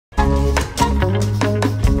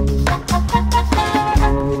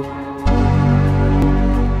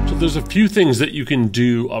there's a few things that you can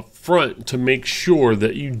do up front to make sure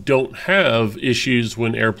that you don't have issues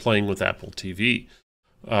when Airplaying with Apple TV.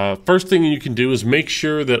 First thing you can do is make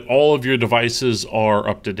sure that all of your devices are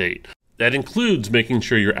up to date. That includes making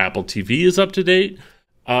sure your Apple TV is up to date,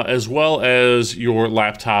 as well as your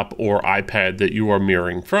laptop or iPad that you are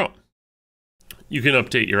mirroring from. You can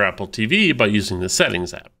update your Apple TV by using the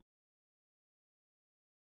Settings app.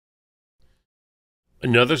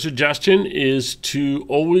 Another suggestion is to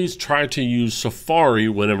always try to use Safari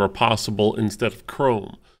whenever possible instead of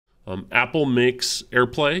Chrome. Apple makes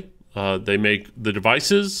Airplay, they make the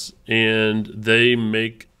devices, and they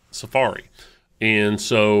make Safari. And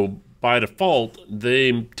so by default,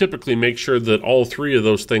 they typically make sure that all three of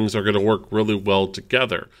those things are going to work really well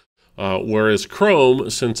together. Whereas Chrome,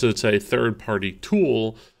 since it's a third-party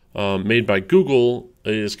tool made by Google,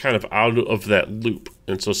 is kind of out of that loop.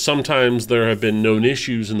 And so sometimes there have been known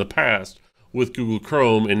issues in the past with Google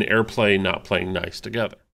Chrome and Airplay not playing nice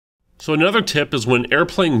together. So another tip is when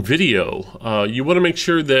Airplaying video, you want to make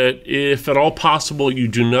sure that if at all possible, you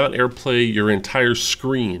do not Airplay your entire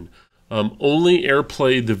screen. Only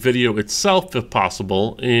Airplay the video itself if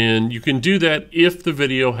possible, and you can do that if the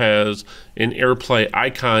video has an Airplay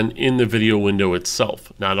icon in the video window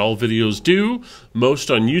itself. Not all videos do.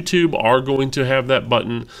 Most on YouTube are going to have that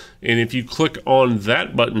button, and if you click on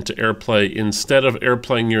that button to Airplay instead of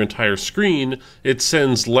Airplaying your entire screen, it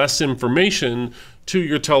sends less information to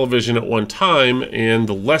your television at one time, and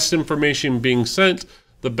the less information being sent,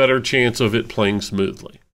 the better chance of it playing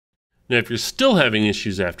smoothly. Now, if you're still having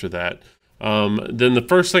issues after that, then the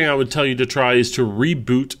first thing I would tell you to try is to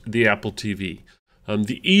reboot the Apple TV.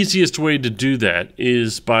 The easiest way to do that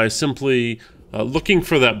is by simply looking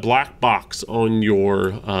for that black box on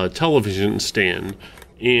your television stand.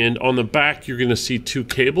 And on the back, you're going to see two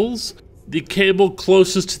cables. The cable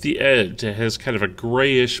closest to the edge, it has kind of a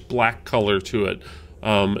grayish black color to it.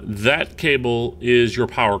 That cable is your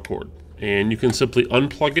power cord. And you can simply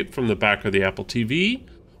unplug it from the back of the Apple TV,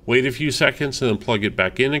 wait a few seconds, and then plug it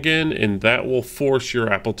back in again, and that will force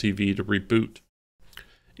your Apple TV to reboot.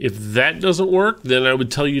 If that doesn't work, then I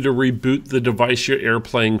would tell you to reboot the device you're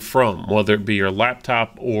Airplaying from, whether it be your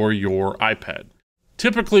laptop or your iPad.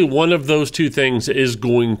 Typically, one of those two things is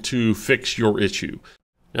going to fix your issue.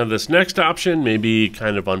 Now, this next option may be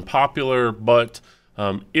kind of unpopular, but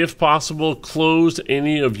if possible, close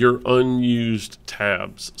any of your unused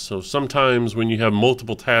tabs. So sometimes when you have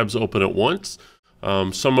multiple tabs open at once,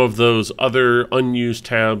 some of those other unused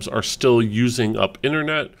tabs are still using up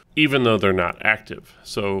internet, even though they're not active.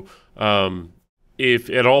 So if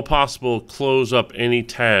at all possible, close up any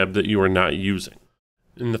tab that you are not using.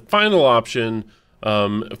 And the final option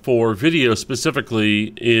for video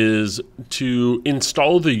specifically is to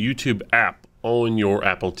install the YouTube app on your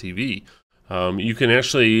Apple TV. You can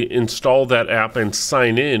actually install that app and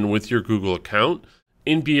sign in with your Google account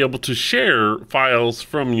and be able to share files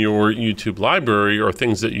from your YouTube library or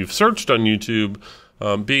things that you've searched on YouTube,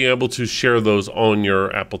 being able to share those on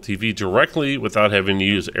your Apple TV directly without having to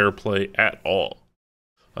use Airplay at all.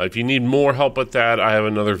 If you need more help with that, I have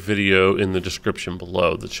another video in the description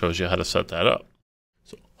below that shows you how to set that up.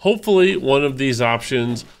 So hopefully one of these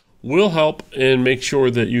options will help and make sure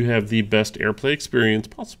that you have the best Airplay experience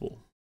possible.